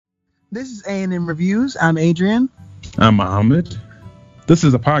This is A&M Reviews. I'm Adrian. I'm Mohammed. This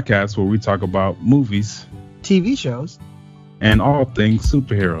is a podcast where we talk about movies, TV shows, and all things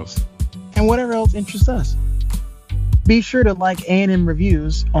superheroes. And whatever else interests us. Be sure to like A&M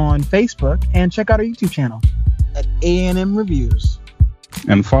Reviews on Facebook and check out our YouTube channel at A&M Reviews.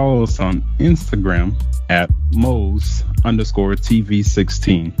 And follow us on Instagram at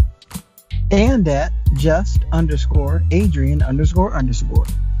Moes_TV16. And at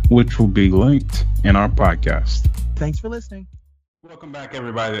just_Adrian__. Which will be linked in our podcast. Thanks for listening. Welcome back,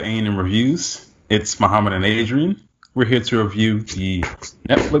 everybody, to A&M Reviews. It's Mohammed and Adrian. We're here to review the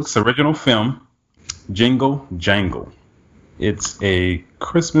Netflix original film, Jingle Jangle. It's a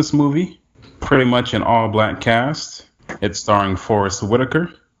Christmas movie, pretty much an all-black cast. It's starring Forest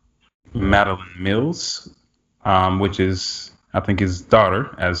Whitaker, Madeline Mills, which is, I think, his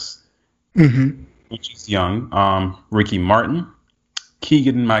daughter, which is young, Ricky Martin,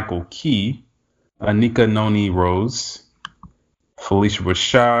 Keegan-Michael Key, Anika Noni Rose, Felicia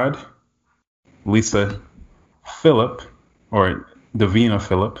Rashad, Lisa Phillip, or Davina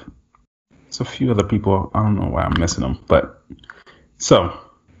Phillip. It's a few other people. I don't know why I'm missing them. But so,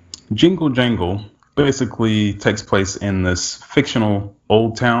 Jingle Jangle basically takes place in this fictional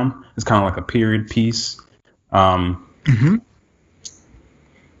old town. It's kind of like a period piece.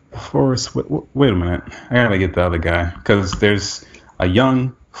 Forrest, wait a minute. I gotta get the other guy because there's a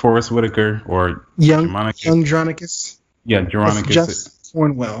young Forrest Whitaker or young Dronicus. Yeah, Dronicus. Just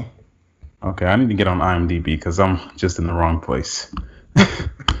Cornwell. Okay, I need to get on IMDb because I'm just in the wrong place.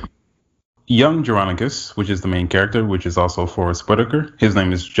 Young Dronicus, which is the main character, which is also Forrest Whitaker. His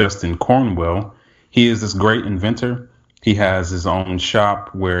name is Justin Cornwell. He is this great inventor. He has his own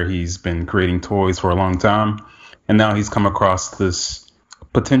shop where he's been creating toys for a long time. And now he's come across this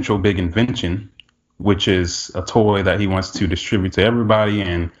potential big invention, which is a toy that he wants to distribute to everybody,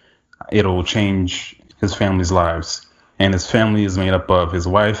 and it'll change his family's lives. And his family is made up of his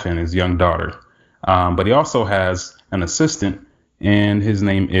wife and his young daughter. But he also has an assistant, and his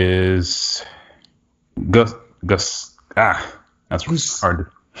name is Gus. That's hard to...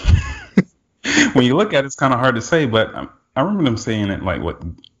 When you look at it, it's kind of hard to say, but I remember them saying it like, what,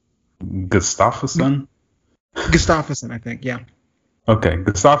 Gustafsson? Gustafsson, I think, yeah. Okay,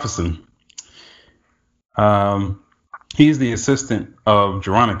 Gustafsson. He's the assistant of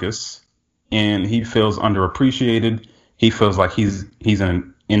Dronicus, and he feels underappreciated. He feels like he's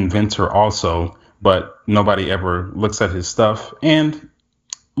an inventor also, but nobody ever looks at his stuff. And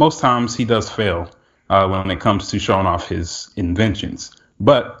most times he does fail when it comes to showing off his inventions.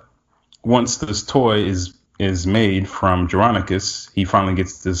 But once this toy is made from Dronicus, he finally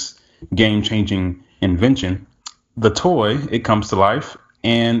gets this game-changing invention. The toy, it comes to life,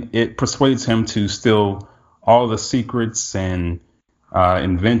 and it persuades him to steal all the secrets and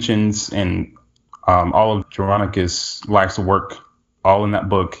inventions and all of Dronicus' life's work, all in that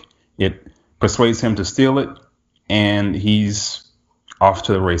book. It persuades him to steal it, and he's off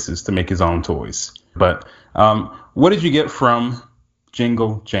to the races to make his own toys. But what did you get from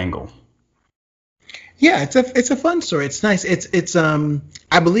Jingle Jangle? Yeah, it's a fun story. It's nice. It's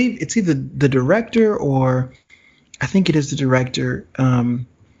I believe it's either the director or I think it is the director. Who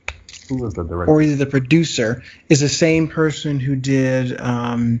was the director? Or either the producer is the same person who did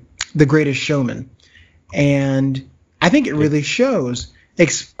The Greatest Showman. And I think it really shows,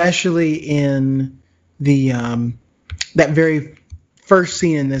 especially in the that very first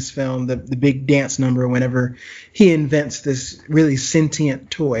scene in this film, the big dance number whenever he invents this really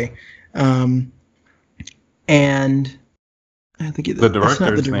sentient toy. And I think the director's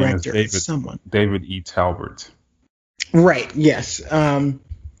not the name is David E. Talbert. Right. Yes.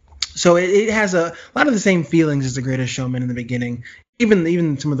 So it has a lot of the same feelings as The Greatest Showman in the beginning,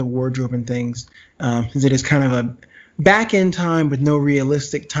 even some of the wardrobe and things. Since it is kind of a back in time with no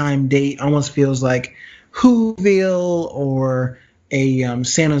realistic time date, almost feels like Whoville or a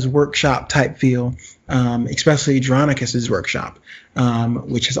Santa's workshop type feel, especially Dronicus's workshop,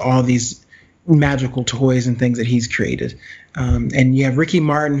 which has all these magical toys and things that he's created. And you have Ricky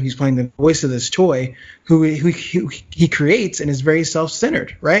Martin, who's playing the voice of this toy, who he creates and is very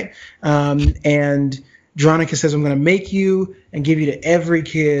self-centered, right? And Dronicus says, I'm going to make you and give you to every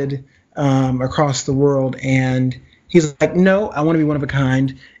kid across the world. And he's like, no, I want to be one of a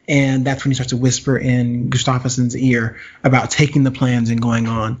kind. And that's when he starts to whisper in Gustafsson's ear about taking the plans and going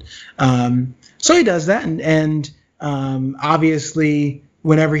on. So he does that. And obviously,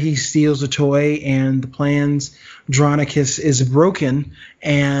 whenever he steals a toy and the plans, Dronicus is broken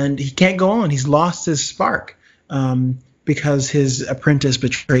and he can't go on. He's lost his spark because his apprentice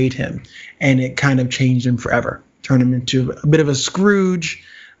betrayed him, and it kind of changed him forever. Turned him into a bit of a Scrooge,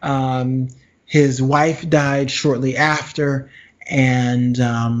 His wife died shortly after,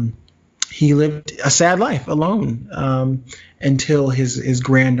 and he lived a sad life alone until his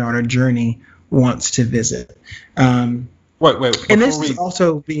granddaughter Journey wants to visit. Wait. And this is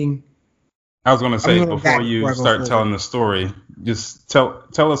also being. I was going to say, before you start telling the story, just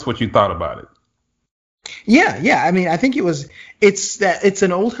tell us what you thought about it. Yeah. I mean, I think it's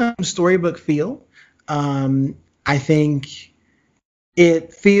an old time storybook feel. I think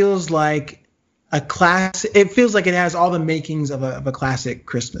it feels like a class. It feels like it has all the makings of a classic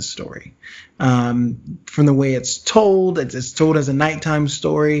Christmas story. From the way it's told as a nighttime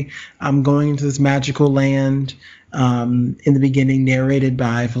story. Going into this magical land. In the beginning, narrated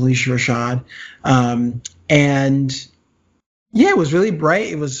by Phylicia Rashad, and yeah, it was really bright.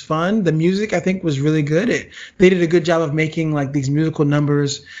 It was fun. The music, I think, was really good. They did a good job of making like these musical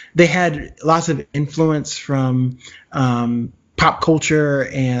numbers. They had lots of influence from pop culture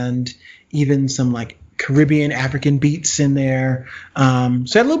and even some like Caribbean African beats in there. So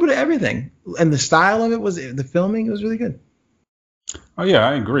it had a little bit of everything, and the style of it the filming was really good. Oh yeah,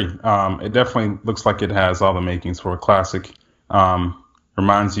 I agree. It definitely looks like it has all the makings for a classic.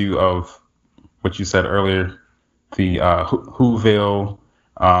 Reminds you of what you said earlier, the Whoville.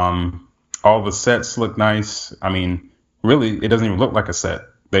 All the sets look nice. I mean, really, it doesn't even look like a set.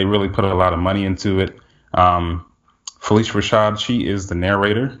 They really put a lot of money into it. Phylicia Rashad, she is the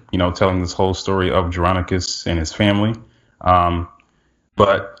narrator, telling this whole story of Geronicus and his family.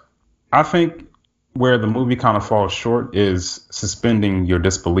 But I think where the movie kind of falls short is suspending your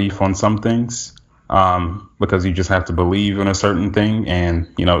disbelief on some things, because you just have to believe in a certain thing and,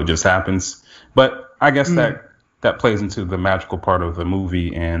 it just happens. But I guess that plays into the magical part of the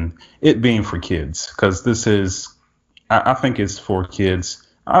movie and it being for kids, because I think it's for kids.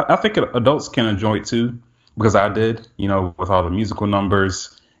 I think adults can enjoy it too, because I did, with all the musical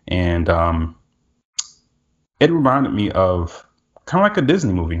numbers, and it reminded me of kind of like a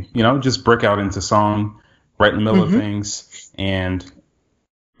Disney movie, just break out into song right in the middle of things. And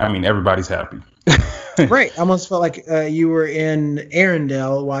I mean, everybody's happy. Right. Almost felt like you were in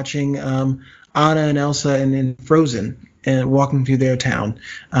Arendelle watching Anna and Elsa in Frozen and walking through their town.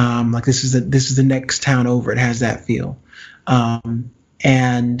 Like this is the next town over. It has that feel.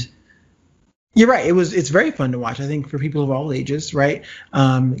 And you're right. It's very fun to watch. I think for people of all ages, right?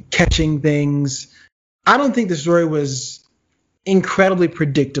 Catching things. I don't think the story was incredibly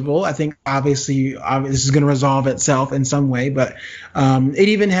predictable. I think obviously this is going to resolve itself in some way, but it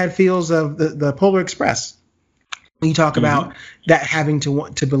even had feels of the Polar Express. When you talk about that having to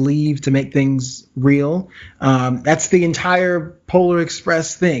want to believe to make things real, that's the entire Polar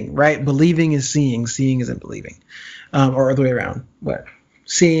Express thing, right? Believing is seeing isn't believing, or the other way around. What?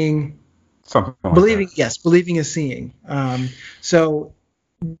 Seeing, something like believing, that. yes, believing is seeing. So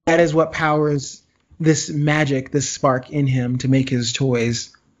that is what powers this magic, this spark in him to make his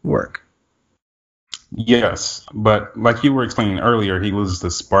toys work. Yes, but like you were explaining earlier, he loses the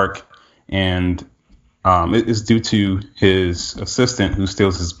spark, and it is due to his assistant who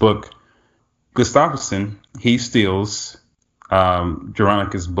steals his book. Gustafsson, he steals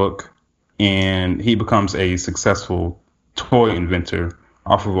Geronicus' book, and he becomes a successful toy inventor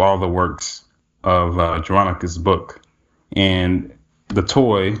off of all the works of Geronicus' book. And the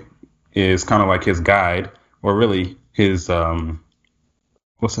toy is kind of like his guide, or really his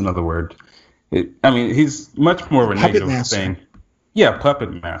what's another word? He's much more of a Puppet negative master. thing. Yeah,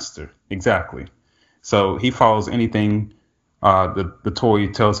 puppet master, exactly. So he follows anything the toy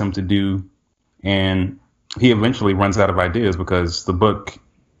tells him to do, and he eventually runs out of ideas because the book,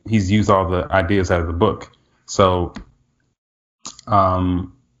 he's used all the ideas out of the book. So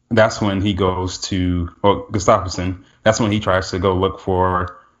that's when he goes to, Gustafsson, that's when he tries to go look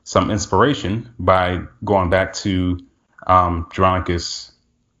for some inspiration by going back to Geronicus,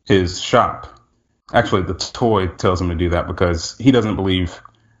 his shop. Actually, the toy tells him to do that because he doesn't believe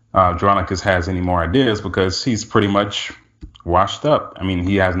Geronicus has any more ideas because he's pretty much washed up. I mean,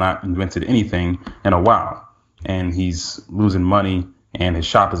 he has not invented anything in a while, and he's losing money, and his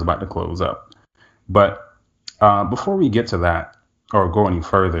shop is about to close up. But before we get to that or go any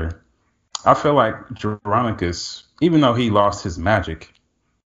further, I feel like Geronicus, even though he lost his magic,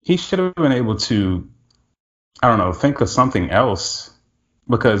 he should have been able to, I don't know, think of something else,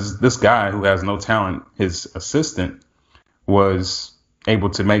 because this guy who has no talent, his assistant, was able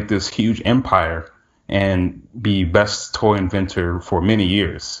to make this huge empire and be best toy inventor for many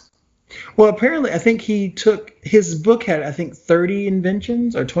years. Well, apparently, I think his book had, I think, 30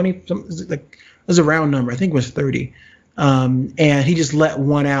 inventions or 20, like, it was a round number. I think it was 30. And he just let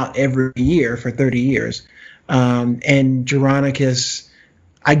one out every year for 30 years. And Geronicus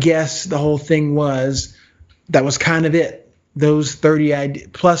I guess the whole thing was that was kind of it. Those 30 ideas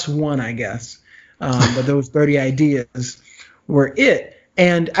plus one, I guess, but those 30 ideas were it.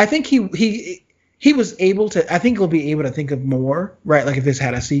 And I think he was able to. I think he'll be able to think of more, right? Like if this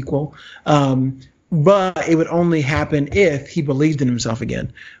had a sequel. But it would only happen if he believed in himself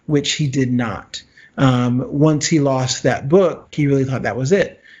again, which he did not. Once he lost that book, he really thought that was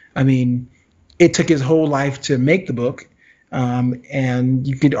it. I mean, it took his whole life to make the book, and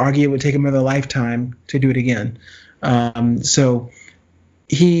you could argue it would take him another lifetime to do it again. So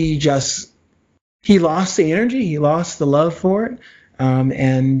he lost the energy, he lost the love for it,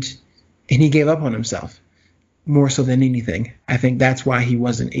 and he gave up on himself more so than anything. I think that's why he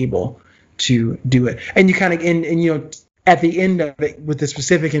wasn't able to do it. And you kind of, and at the end of it, with the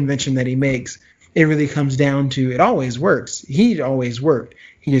specific invention that he makes, it really comes down to it always works. He always worked.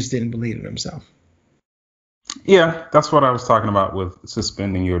 He just didn't believe in himself. Yeah, that's what I was talking about with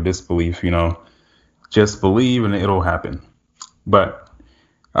suspending your disbelief. Just believe and it'll happen. But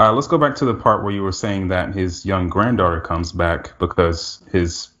let's go back to the part where you were saying that his young granddaughter comes back because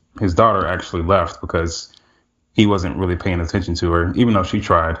his daughter actually left because he wasn't really paying attention to her, even though she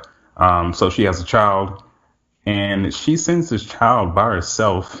tried. So she has a child, and she sends this child by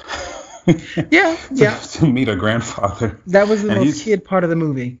herself. to meet her grandfather. That was the most kid part of the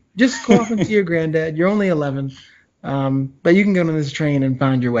movie. Just go off and see your granddad. You're only 11, but you can get on this train and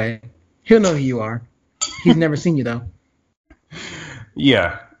find your way. He'll know who you are. He's never seen you though.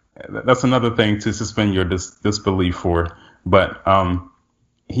 Yeah, that's another thing to suspend your disbelief for. But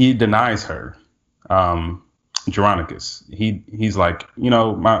he denies her. Geronicus. He's like,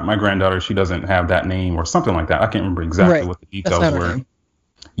 my granddaughter, she doesn't have that name or something like that. I can't remember exactly what the details were.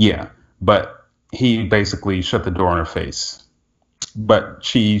 Yeah, but he basically shut the door on her face. But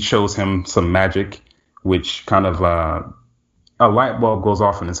she shows him some magic, which kind of a light bulb goes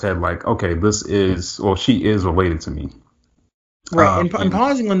off in his head, like, okay, she is related to me. Right, and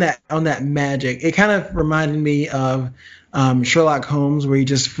pausing on that magic, it kind of reminded me of Sherlock Holmes, where he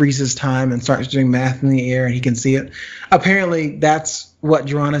just freezes time and starts doing math in the air and he can see it. Apparently, that's what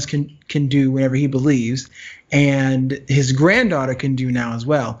Geronicus can do whenever he believes, and his granddaughter can do now as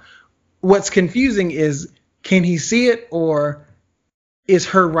well. What's confusing is, can he see it, or is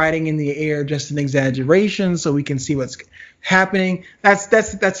her writing in the air just an exaggeration so we can see what's happening? That's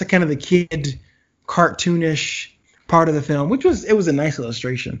a kind of the kid cartoonish part of the film, which was a nice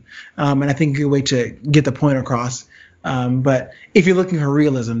illustration, and I think a good way to get the point across. But if you're looking for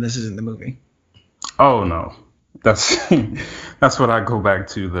realism, this isn't the movie. Oh no, that's what I go back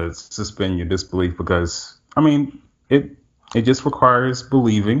to, the suspend your disbelief, because I mean it just requires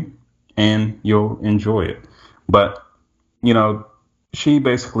believing and you'll enjoy it. But she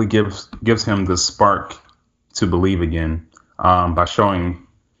basically gives him the spark to believe again, by showing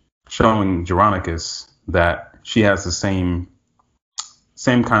Geronicus that she has the same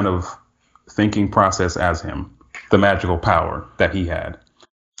kind of thinking process as him, the magical power that he had.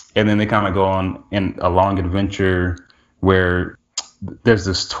 And then they kind of go on in a long adventure where there's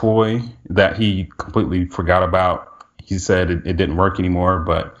this toy that he completely forgot about. He said it didn't work anymore,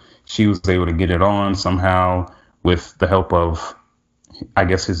 but she was able to get it on somehow with the help of, I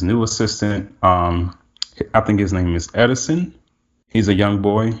guess, his new assistant. I think his name is Edison. He's a young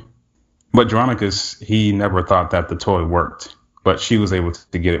boy. But Geronicus, he never thought that the toy worked, but she was able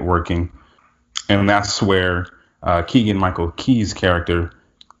to get it working. And that's where Keegan-Michael Key's character,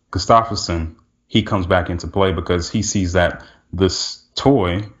 Gustafsson, he comes back into play, because he sees that this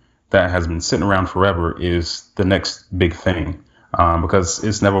toy that has been sitting around forever is the next big thing, because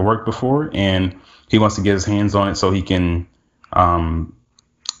it's never worked before, and he wants to get his hands on it so he can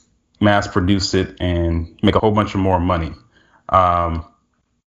mass produce it and make a whole bunch of more money.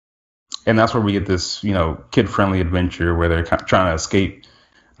 And that's where we get this, kid-friendly adventure where they're trying to escape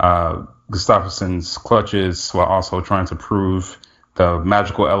Gustafsson's clutches while also trying to prove the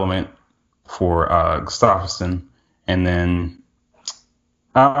magical element for Gustafsson. And then,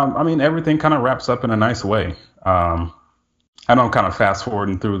 everything kind of wraps up in a nice way. I know I'm kind of fast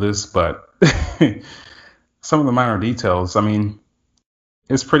forwarding through this, but some of the minor details,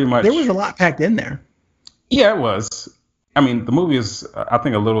 it's pretty much... There was a lot packed in there. Yeah, it was. The movie is, I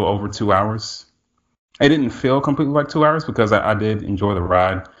think, a little over 2 hours. It didn't feel completely like 2 hours because I did enjoy the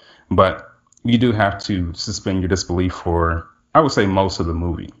ride, but you do have to suspend your disbelief for, I would say, most of the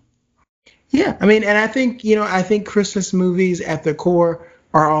movie. Yeah, and I think, I think Christmas movies at their core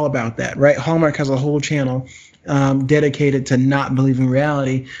are all about that, right? Hallmark has a whole channel dedicated to not believing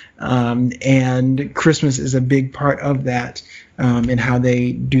reality, and Christmas is a big part of that. in how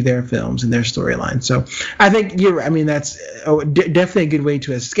they do their films and their storyline. So I think you're right. I mean, that's definitely a good way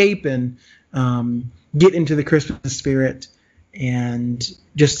to escape and get into the Christmas spirit and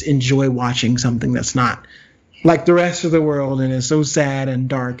just enjoy watching something that's not like the rest of the world and is so sad and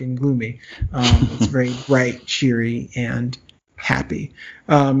dark and gloomy. It's very bright, cheery, and happy.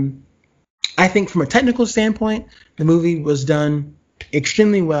 I think from a technical standpoint, the movie was done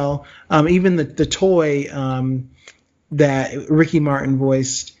extremely well. Even the toy that Ricky Martin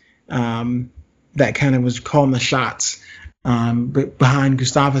voiced, that kind of was calling the shots behind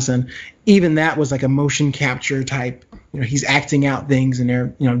Gustafsson, even that was like a motion capture type. He's acting out things and they're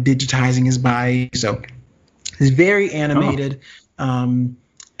digitizing his body. So it's very animated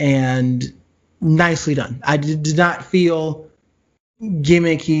and nicely done. I did not feel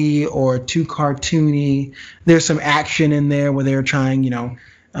gimmicky or too cartoony. There's some action in there where they're trying,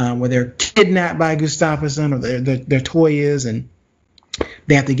 where they're kidnapped by Gustafsson, or their toy is, and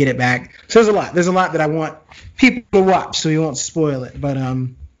they have to get it back. So there's a lot that I want people to watch, so we won't spoil it. But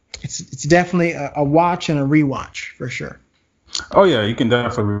it's definitely a watch and a rewatch for sure. Oh yeah, you can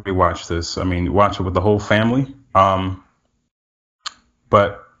definitely rewatch this. I mean, watch it with the whole family. But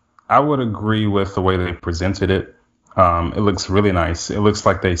I would agree with the way they presented it. It looks really nice. It looks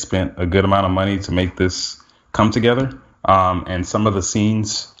like they spent a good amount of money to make this come together. And some of the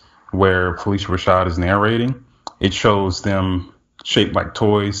scenes where Phylicia Rashad is narrating, it shows them shaped like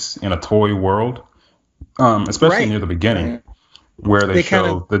toys in a toy world, especially near the beginning where they show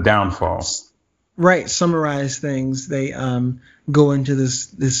kind of the downfall. Right, summarize things. They go into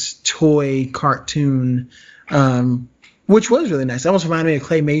this toy cartoon, which was really nice. It almost reminded me of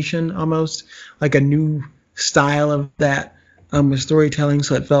claymation, almost like a new style of that with storytelling.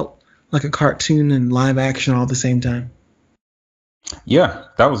 So it felt like a cartoon and live action all at the same time. Yeah,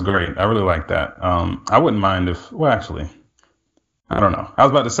 that was great. I really like that. I wouldn't mind if, well, actually, I don't know. I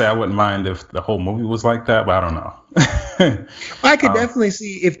was about to say I wouldn't mind if the whole movie was like that, but I don't know. I could definitely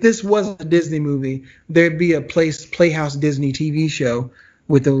see if this was a Disney movie, there'd be a Playhouse Disney TV show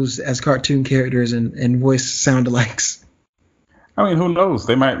with those as cartoon characters and voice sound-alikes. I mean, who knows?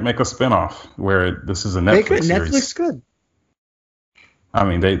 They might make a spinoff where this is a Netflix series. Netflix could. I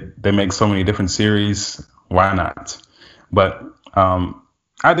mean, they make so many different series. Why not? But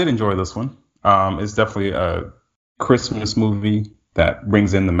I did enjoy this one. It's definitely a Christmas movie that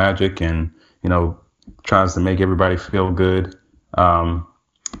brings in the magic and, tries to make everybody feel good. Now,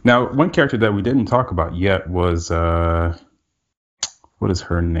 one character that we didn't talk about yet was, what is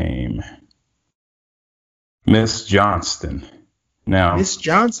her name? Miss Johnston. Now, Miss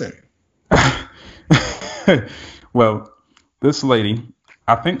Johnson. Well, this lady,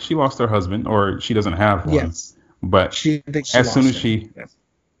 I think she lost her husband, or she doesn't have one. Yes. But as soon as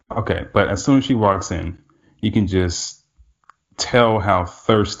she walks in, you can just tell how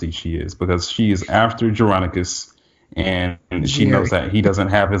thirsty she is, because she is after Jeronicus, and she knows that he doesn't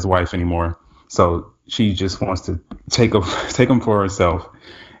have his wife anymore. So she just wants to take him for herself.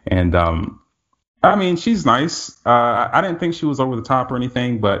 And I mean, she's nice. I didn't think she was over the top or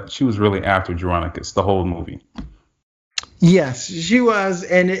anything, but she was really after Jeronicus the whole movie. Yes, she was,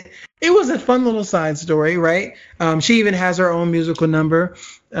 and it was a fun little side story, right? She even has her own musical number,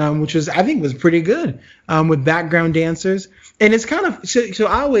 which I think was pretty good, with background dancers. And it's kind of so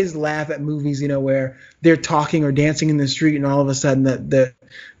I always laugh at movies, where they're talking or dancing in the street, and all of a sudden the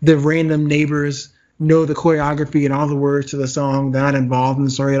random neighbors know the choreography and all the words to the song. They're not involved in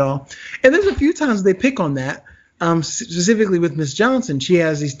the story at all. And there's a few times they pick on that, specifically with Miss Johnson. She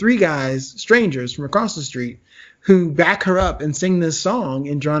has these three guys, strangers from across the street, who back her up and sing this song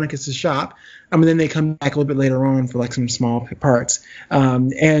in Jeronicus' shop. And then they come back a little bit later on for like some small parts.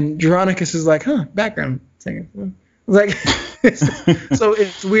 And Jeronicus is like, background singer. Like, so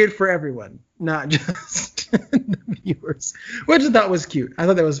it's weird for everyone, not just the viewers, which I thought was cute. I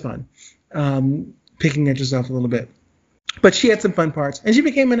thought that was fun, picking at yourself a little bit. But she had some fun parts, and she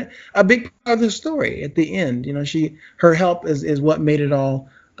became a big part of the story at the end. Her help is what made it all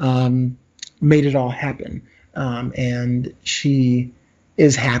happen. And she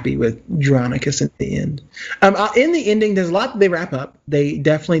is happy with Jeronicus at the end. In the ending, there's a lot that they wrap up. They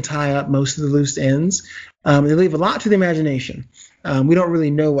definitely tie up most of the loose ends. They leave a lot to the imagination. We don't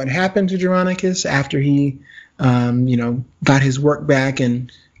really know what happened to Jeronicus after he, got his work back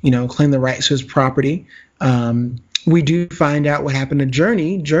and, claimed the rights to his property. We do find out what happened to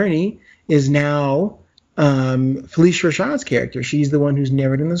Journey. Journey is now Phylicia Rashad's character. She's the one who's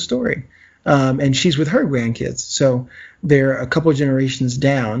narrating the story. And she's with her grandkids. So they're a couple of generations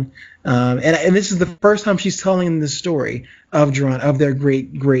down. And this is the first time she's telling the story of their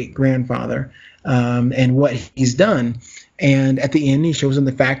great-great-grandfather, and what he's done. And at the end, he shows them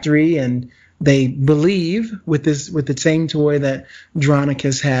the factory, and they believe with the same toy that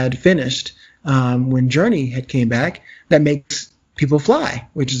Dronicus had finished when Journey had came back, that makes people fly,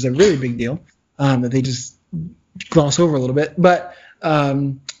 which is a really big deal that they just gloss over a little bit. But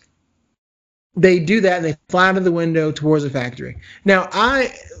they do that, and they fly out of the window towards the factory. Now,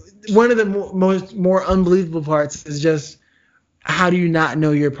 one of the more unbelievable parts is just, how do you not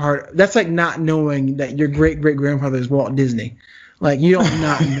know you're part? That's like not knowing that your great-great-grandfather is Walt Disney. Like, you don't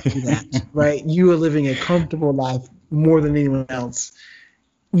not know that, right? You are living a comfortable life more than anyone else.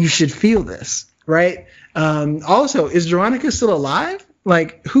 You should feel this, right? Also, is Veronica still alive?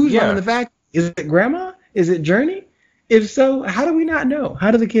 Like, who's running the factory? Is it Grandma? Is it Journey? If so, how do we not know? How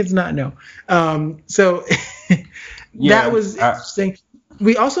do the kids not know? So that was interesting.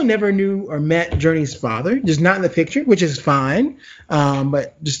 We also never knew or met Journey's father, just not in the picture, which is fine,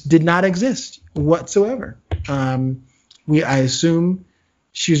 but just did not exist whatsoever. I assume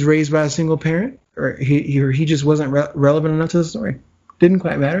she was raised by a single parent, or he just wasn't relevant enough to the story. Didn't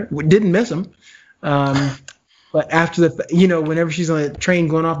quite matter. Didn't miss him. But after whenever she's on a train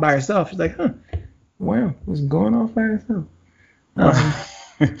going off by herself, she's like, wow, was going off by herself.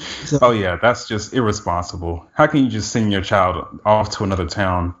 Oh yeah, that's just irresponsible. How can you just send your child off to another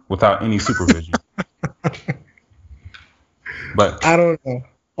town without any supervision? But I don't know.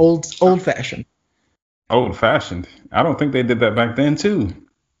 Old fashioned. Old fashioned. I don't think they did that back then too.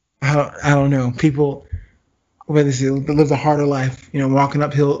 I don't know. People, whether they live a harder life, walking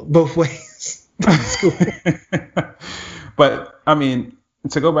uphill both ways to school. But I mean,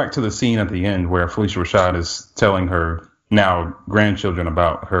 to go back to the scene at the end where Felicia Rashad is telling her now grandchildren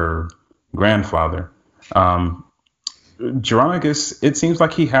about her grandfather, Geronicus, it seems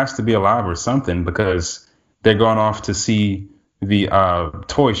like he has to be alive or something, because they're going off to see the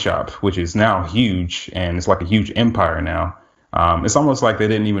toy shop, which is now huge, and it's like a huge empire now. It's almost like they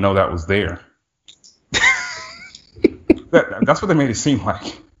didn't even know that was there. That's what they made it seem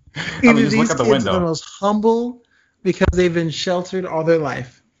like. Either just look out the window. Are the most humble because they've been sheltered all their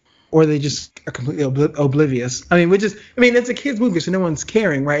life, or they just are completely oblivious. It's a kid's movie, so no one's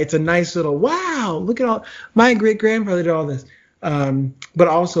caring, right? It's a nice little, wow, look at all, my great-grandfather did all this. But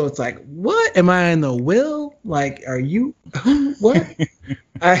also it's like, what? Am I in the will? Like, are you, who, what?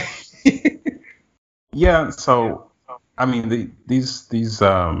 Yeah, so, I mean, these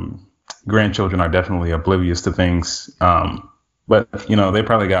grandchildren are definitely oblivious to things. But, they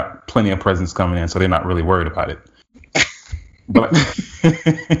probably got plenty of presents coming in, so they're not really worried about it. But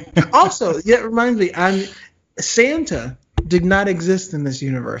also, it reminds me, Santa did not exist in this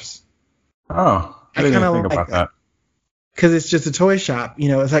universe. Oh, I didn't even think about that. Because it's just a toy shop,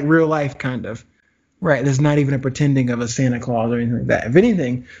 it's like real life kind of. Right, there's not even a pretending of a Santa Claus or anything like that. If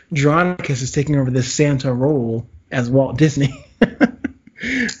anything, Dronicus is taking over this Santa role as Walt Disney.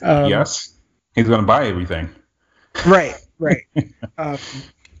 Yes, he's going to buy everything. Right. But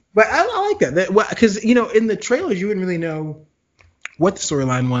I like that because in the trailers you wouldn't really know what the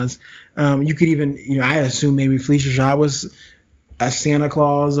storyline was. You could even I assume maybe Felicia Shaw was a Santa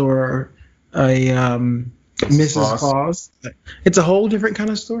Claus or a Mrs. Claus. It's a whole different kind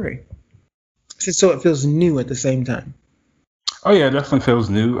of story. So it feels new at the same time. Oh yeah, it definitely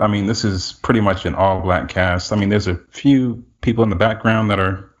feels new. I mean, this is pretty much an all-black cast. I mean, there's a few people in the background that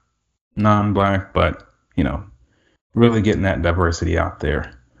are non-black, but really getting that diversity out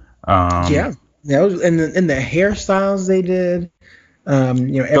there. And the hairstyles they did,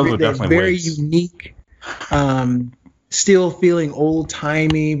 everything's very wigs. Unique. Still feeling old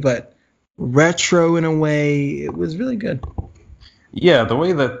timey, but retro in a way. It was really good. Yeah, the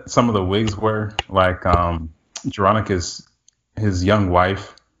way that some of the wigs were, like Geronicus, his young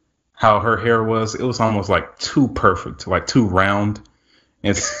wife, how her hair was, it was almost like too perfect, like too round,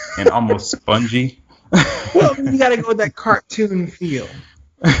 and almost spongy. Well, you got to go with that cartoon feel.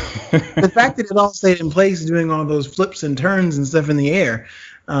 The fact that it all stayed in place doing all those flips and turns and stuff in the air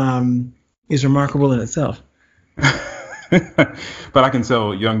is remarkable in itself. But I can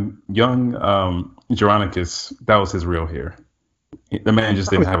tell young Geronicus, that was his real hair. The man just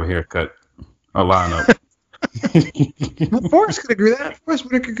didn't have a haircut, a lineup. Forrest could agree with that. Forrest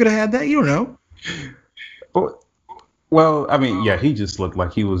Whitaker could have had that. You don't know. Well, I mean, yeah, he just looked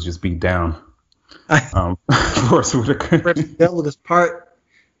like he was just beat down. Forrest Whitaker. Dealt with his part,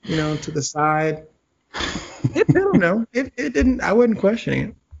 to the side. I don't know. It didn't. I wasn't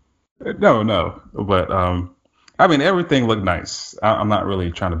questioning it. No. But I mean, everything looked nice. I'm not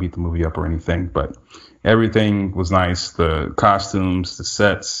really trying to beat the movie up or anything, but everything was nice. The costumes, the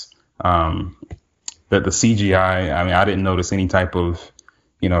sets, the CGI. I mean, I didn't notice any type of,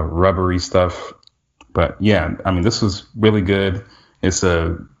 rubbery stuff But yeah, I mean, this was really good. It's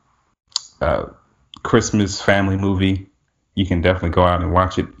a Christmas family movie. You can definitely go out and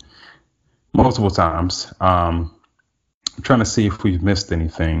watch it multiple times. I'm trying to see if we've missed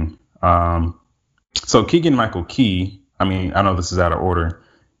anything. So Keegan-Michael Key, I mean, I know this is out of order.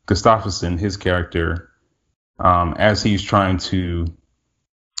 Gustafsson, his character, as he's trying to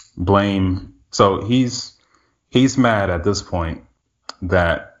blame, so he's mad at this point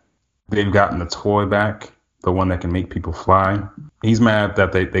that they've gotten the toy back, the one that can make people fly. He's mad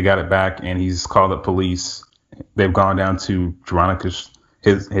that they got it back, and he's called up police. They've gone down to Jeronicus,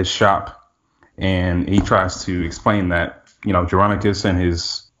 his shop, and he tries to explain that, you know, Jeronicus and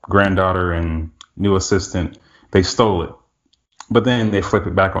his granddaughter and new assistant, they stole it. But then they flip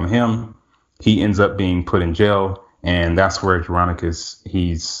it back on him. He ends up being put in jail, and that's where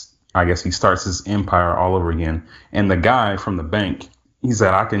Jeronicus, I guess he starts his empire all over again. And the guy from the bank, he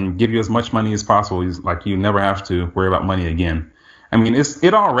said, I can give you as much money as possible. He's like, you never have to worry about money again. I mean,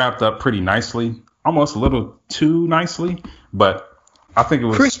 it all wrapped up pretty nicely, almost a little too nicely, but I think it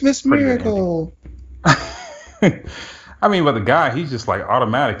was Christmas miracle. I mean, but the guy, he's just like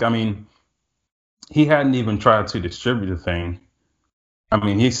automatic. I mean, he hadn't even tried to distribute the thing. I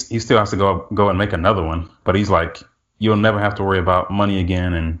mean, he still has to go and make another one, but he's like, you'll never have to worry about money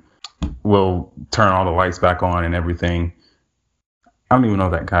again, and we'll turn all the lights back on and everything. I don't even know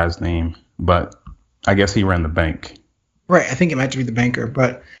that guy's name, but I guess he ran the bank. Right, I think it might be the banker,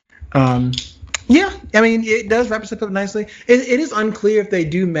 but yeah, I mean, it does wrap itself up nicely. It is unclear if they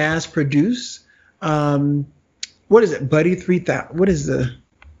do mass produce. What is it, Buddy 3000? What is I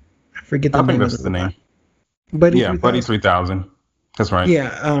forget the name. I think that's the name. Buddy, yeah, 3000. Buddy 3000. That's right.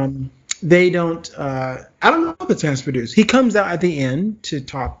 Yeah, they don't. I don't know if it's mass produced. He comes out at the end to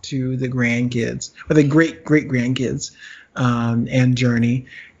talk to the grandkids, or the great grandkids, and Journey,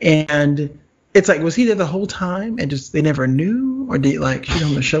 and it's like, was he there the whole time and just they never knew, or did like shoot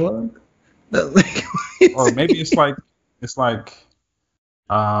him to show up? Or maybe it's like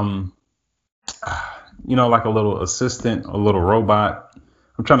you know, like a little assistant, a little robot.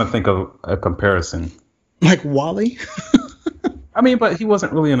 I'm trying to think of a comparison. Like Wally? I mean, but he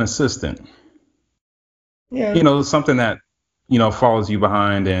wasn't really an assistant. Yeah. You know, something that, you know, follows you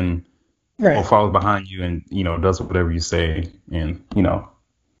behind and or follows behind you and, you know, does whatever you say. And, you know,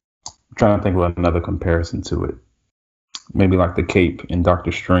 I'm trying to think of another comparison to it. Maybe like the Cape in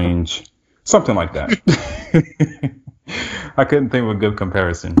Doctor Strange. Something like that. I couldn't think of a good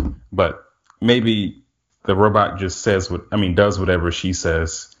comparison, but maybe the robot just does whatever she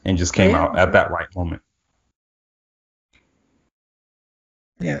says and just came out at that right moment.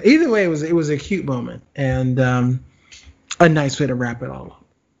 Yeah. Either way, it was a cute moment and a nice way to wrap it all up.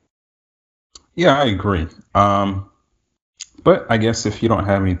 Yeah, I agree. But I guess if you don't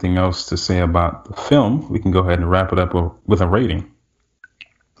have anything else to say about the film, we can go ahead and wrap it up with a rating.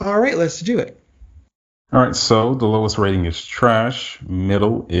 All right, let's do it. All right, so the lowest rating is trash,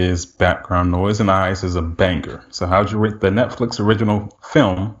 middle is background noise, and highest is a banger. So how'd you rate the Netflix original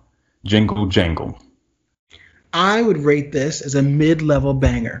film, Jingle Jangle? I would rate this as a mid-level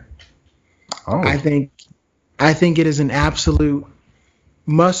banger. Oh. I think it is an absolute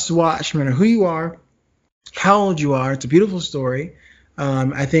must-watch, no matter who you are, how old you are. It's a beautiful story.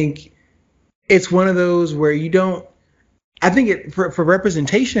 I think it's one of those where you don't. I think for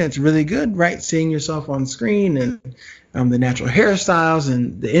representation, it's really good, right? Seeing yourself on screen and the natural hairstyles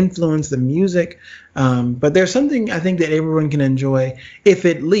and the influence, the music. But there's something I think that everyone can enjoy, if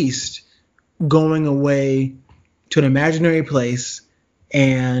at least going away to an imaginary place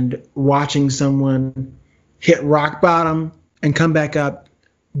and watching someone hit rock bottom and come back up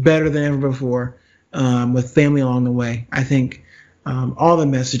better than ever before, with family along the way. I think all the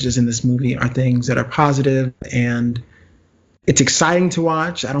messages in this movie are things that are positive, and it's exciting to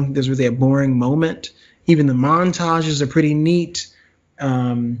watch. I don't think there's really a boring moment. Even the montages are pretty neat.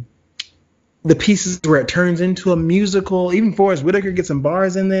 The pieces where it turns into a musical, even Forrest Whitaker gets some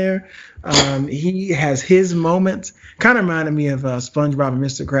bars in there. He has his moments. Kind of reminded me of SpongeBob and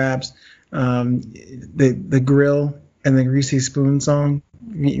Mr. Krabs, the grill and the greasy spoon song.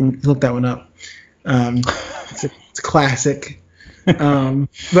 You look that one up. It's a classic. But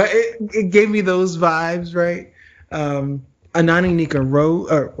it gave me those vibes, right? Anani Nika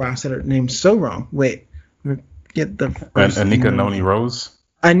Rose, or wow, I said her name so wrong. Wait, get the Anika Noni Rose.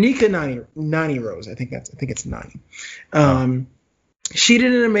 Anika Nani Rose. I think it's Nani. She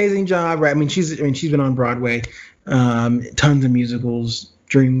did an amazing job, right? I mean, she's been on Broadway, tons of musicals,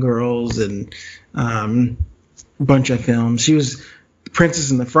 Dreamgirls, and bunch of films. She was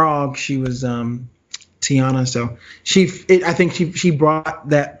Princess and the Frog. She was Tiana. So I think she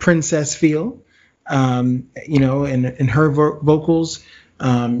brought that princess feel. in her vocals.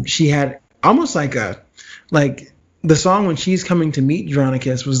 She had almost like the song when she's coming to meet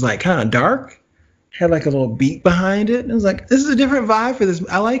Dronicus was like kind of dark, had like a little beat behind it. And I was like, this is a different vibe for this.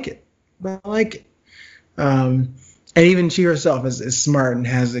 I like it. And even she herself is smart and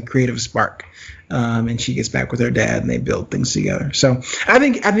has a creative spark. And she gets back with her dad and they build things together. So I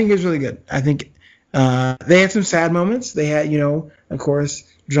think it was really good. I think they had some sad moments. They had, of course,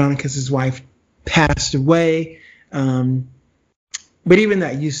 Dronicus's wife passed away. But even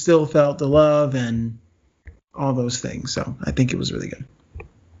that, you still felt the love and all those things. So I think it was really good.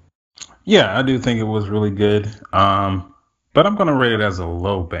 Yeah, I do think it was really good. But I'm going to rate it as a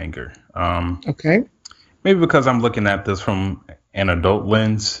low banger. Okay. Maybe because I'm looking at this from an adult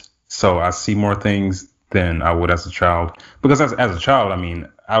lens, so I see more things than I would as a child. Because as a child, I mean,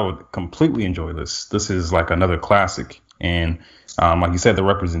 I would completely enjoy this. This is like another classic. And like you said, the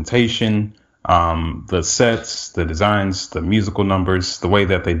representation, the sets, the designs, the musical numbers, the way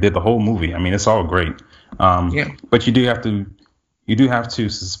that they did the whole movie. I mean, it's all great. But you do have to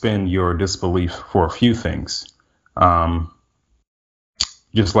suspend your disbelief for a few things.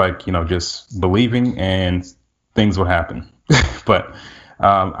 Just like, just believing and things will happen. But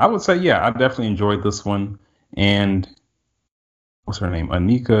I would say, yeah, I definitely enjoyed this one. And what's her name?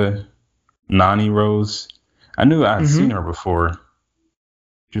 Anika Nani Rose. I knew I had seen her before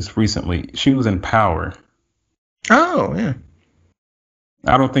just recently. She was in Power. Oh, yeah.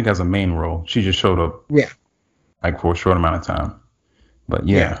 I don't think as a main role. She just showed up. Yeah. Like for a short amount of time. But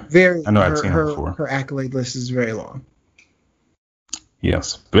yeah. I know I'd seen her before. Her accolade list is very long.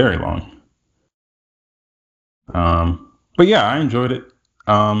 Yes, very long. But yeah, I enjoyed it.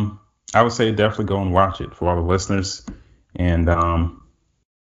 I would say definitely go and watch it for all the listeners. And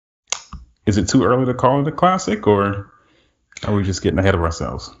is it too early to call it a classic, or are we just getting ahead of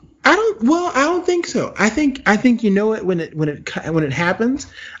ourselves? I don't think so. I think it when it happens.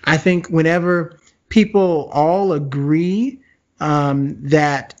 I think whenever people all agree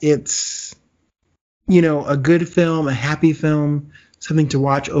that it's a good film, a happy film, something to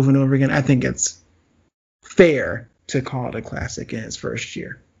watch over and over again, I think it's fair to call it a classic in its first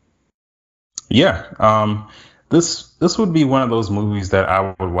year. Yeah. This would be one of those movies that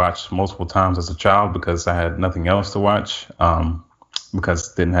I would watch multiple times as a child because I had nothing else to watch,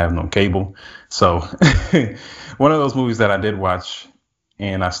 because didn't have no cable. So one of those movies that I did watch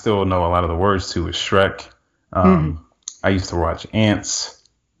and I still know a lot of the words to is Shrek. I used to watch Ants,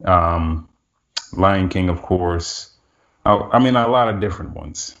 Lion King, of course. I mean, a lot of different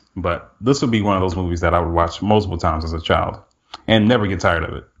ones, but this would be one of those movies that I would watch multiple times as a child and never get tired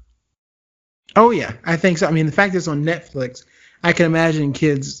of it. Oh, yeah, I think so. I mean, the fact it's on Netflix, I can imagine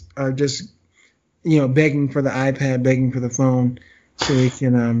kids are just, begging for the iPad, begging for the phone so they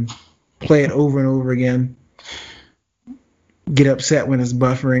can play it over and over again. Get upset when it's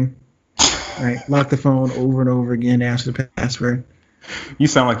buffering. Right? Lock the phone over and over again, ask the password. You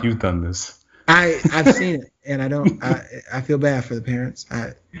sound like you've done this. I've seen it, and I feel bad for the parents.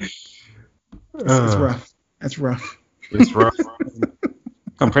 It's rough. That's rough. It's rough.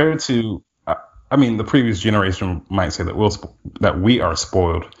 Compared to, I mean, the previous generation might say that we are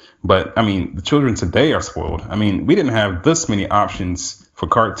spoiled, but I mean, the children today are spoiled. I mean, we didn't have this many options for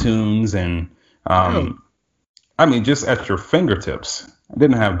cartoons, and I mean, just at your fingertips. I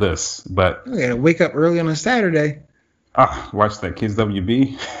didn't have this, but you gotta wake up early on a Saturday. Watch that Kids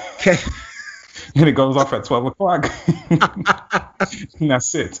WB. Okay. And it goes off at 12 o'clock. And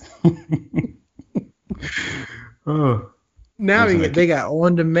that's it. Now they got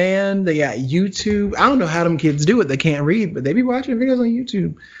on demand. They got YouTube. I don't know how them kids do it. They can't read, but they be watching videos on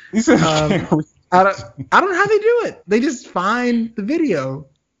YouTube. I don't know how they do it. They just find the video,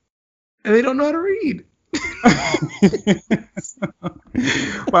 and they don't know how to read.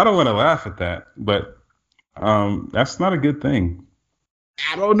 Well, I don't want to laugh at that, but that's not a good thing.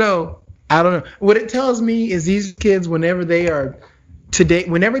 I don't know. What it tells me is these kids, whenever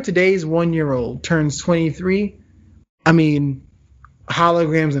today's 1-year-old turns 23, I mean,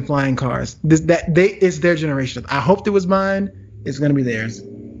 holograms and flying cars. It's their generation. I hoped it was mine. It's gonna be theirs.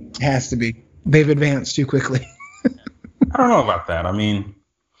 It has to be. They've advanced too quickly. I don't know about that. I mean,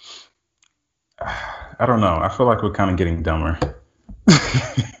 I don't know. I feel like we're kind of getting dumber.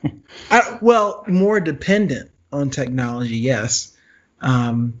 More dependent on technology, yes.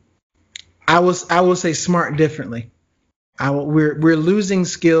 I will say smart differently. We're losing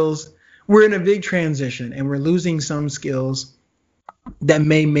skills. We're in a big transition, and we're losing some skills that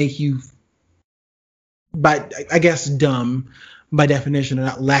may make you, I guess, dumb by definition, or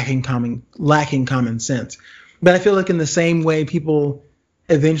not lacking common sense. But I feel like in the same way people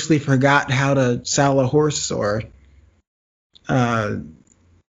eventually forgot how to saddle a horse or, you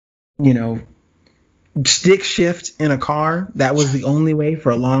know, stick shift in a car. That was the only way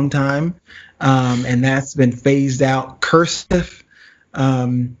for a long time. And that's been phased out. Cursive.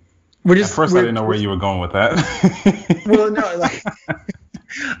 We're just, At first, I didn't know where you were going with that. well, no, like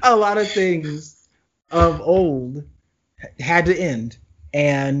a lot of things of old had to end,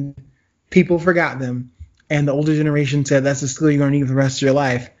 and people forgot them. And the older generation said, that's the skill you're going to need for the rest of your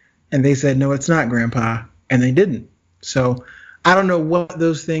life. And they said, no, it's not, Grandpa. And they didn't. So I don't know what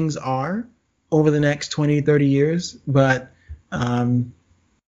those things are over the next 20, 30 years, but I don't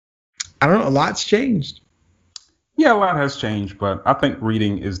know. A lot's changed. Yeah, a lot has changed, but I think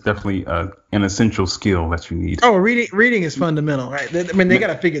reading is definitely an essential skill that you need. Oh, reading is fundamental, right? I mean, they got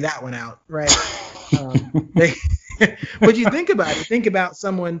to figure that one out, right? But you think about it. Think about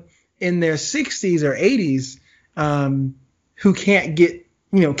someone in their 60s or 80s who can't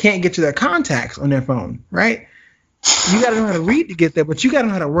get to their contacts on their phone, right? You got to know how to read to get there, but you got to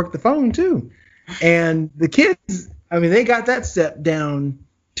know how to work the phone too. And the kids, I mean, they got that step down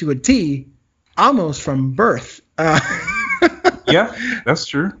to a T almost from birth. Yeah, that's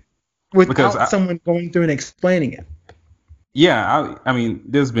true. Without someone going through and explaining it. Yeah, I mean,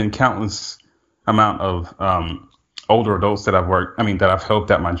 there's been countless amount of older adults that I've helped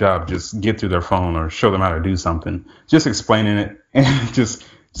at my job just get through their phone or show them how to do something, just explaining it and just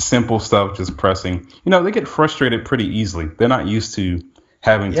simple stuff, just pressing. You know, they get frustrated pretty easily. They're not used to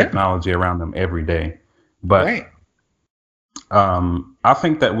having technology around them every day. But right. I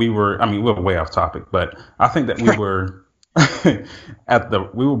think that we're way off topic, but I think that we were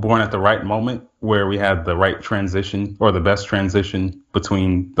we were born at the right moment where we had the right transition, or the best transition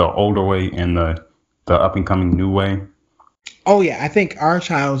between the older way and the up and coming new way. Oh yeah, I think our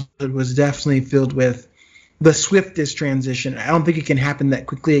childhood was definitely filled with the swiftest transition. I don't think it can happen that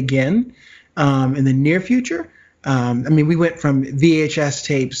quickly again in the near future. I mean, we went from VHS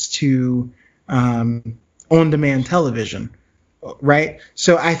tapes to on-demand television, right?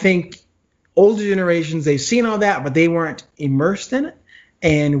 So I think older generations, they've seen all that, but they weren't immersed in it.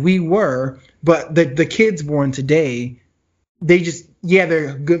 And we were, but the kids born today,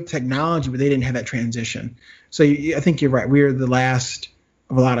 they're good technology, but they didn't have that transition. So I think you're right. We're the last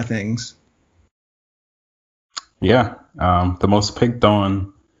of a lot of things. Yeah. The most picked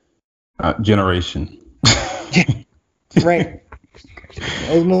on generation. Right.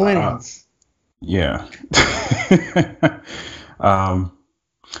 Those millennials. Yeah.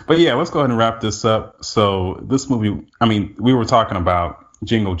 But yeah, let's go ahead and wrap this up. So this movie, I mean, we were talking about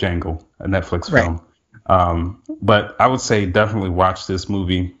Jingle Jangle, a Netflix film. But I would say definitely watch this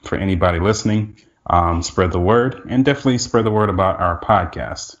movie for anybody listening. Spread the word, and definitely spread the word about our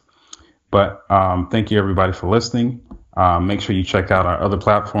podcast. But thank you everybody for listening. Make sure you check out our other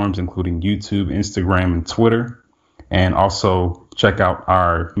platforms, including YouTube, Instagram, and Twitter. And also check out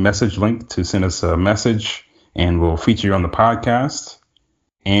our message link to send us a message, and we'll feature you on the podcast.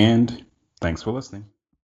 And thanks for listening.